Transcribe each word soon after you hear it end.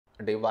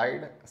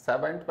divide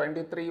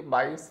 723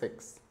 by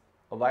 6.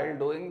 While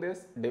doing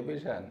this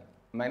division,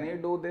 many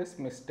do this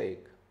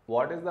mistake.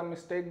 What is the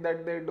mistake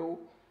that they do?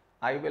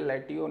 I will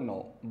let you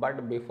know.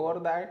 But before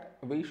that,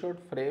 we should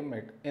frame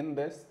it in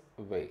this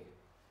way.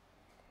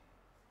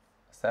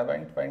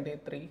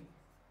 723,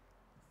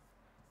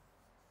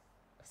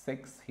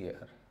 6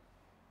 here.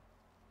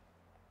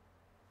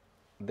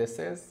 This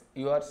is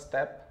your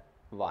step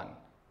 1.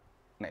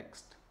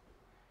 Next.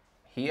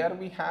 Here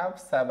we have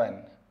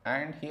 7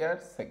 and here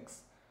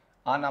 6.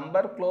 A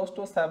number close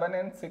to 7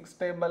 in 6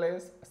 table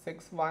is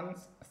 6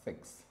 ones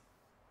 6.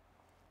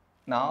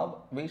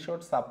 Now we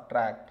should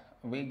subtract.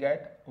 We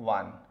get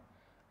 1.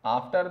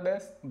 After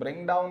this,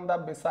 bring down the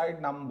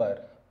beside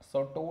number.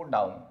 So 2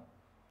 down.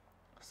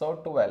 So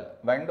 12.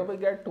 When do we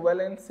get 12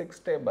 in 6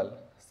 table?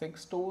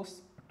 6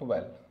 2's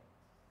 12.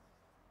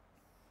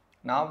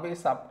 Now we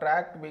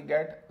subtract, we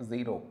get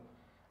 0.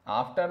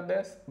 After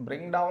this,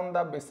 bring down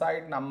the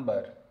beside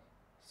number.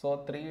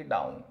 So 3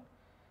 down.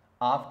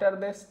 After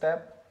this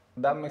step,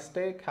 the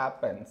mistake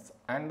happens,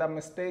 and the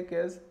mistake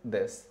is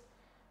this.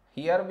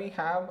 Here we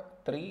have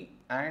 3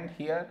 and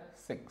here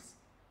 6.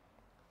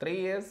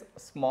 3 is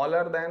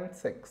smaller than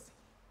 6.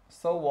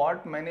 So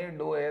what many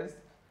do is,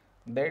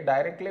 they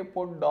directly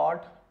put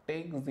dot,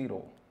 take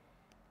 0,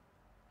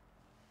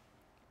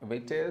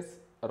 which is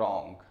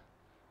wrong.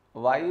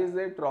 Why is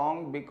it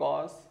wrong?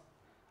 Because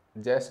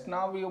just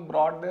now you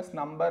brought this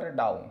number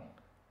down,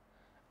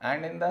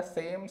 and in the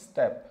same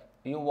step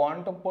you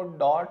want to put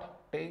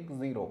dot, take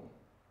 0,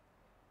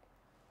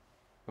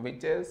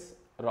 which is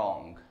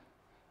wrong.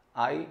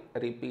 I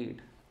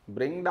repeat,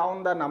 bring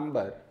down the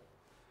number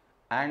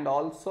and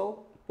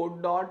also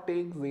put dot,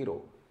 take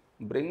 0.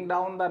 Bring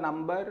down the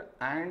number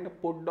and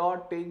put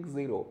dot, take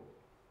 0.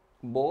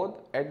 Both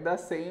at the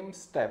same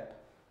step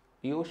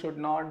you should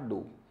not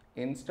do.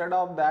 Instead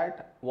of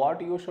that,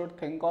 what you should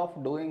think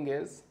of doing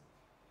is,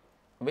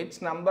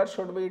 which number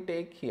should we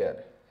take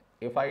here?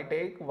 If I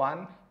take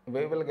 1,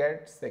 we will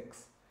get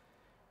 6.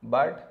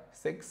 But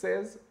 6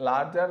 is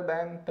larger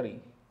than 3.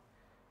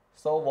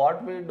 So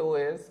what we do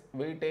is,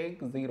 we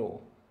take 0.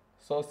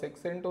 So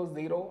 6 into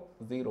 0,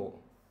 0.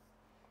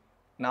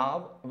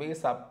 Now we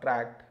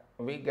subtract,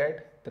 we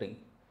get 3.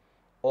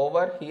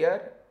 Over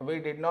here, we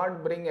did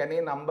not bring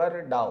any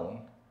number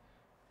down,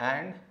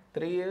 and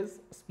 3 is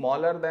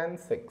smaller than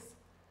 6.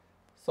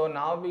 So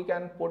now we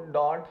can put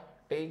dot,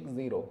 take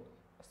 0.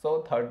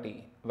 So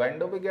 30. When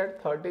do we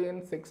get 30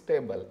 in 6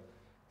 table?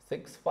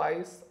 6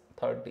 5's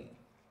 30.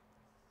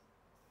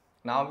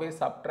 Now we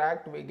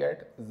subtract, we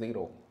get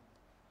 0.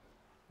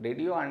 Did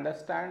you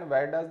understand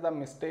where does the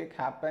mistake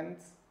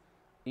happens?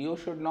 You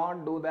should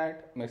not do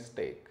that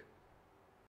mistake.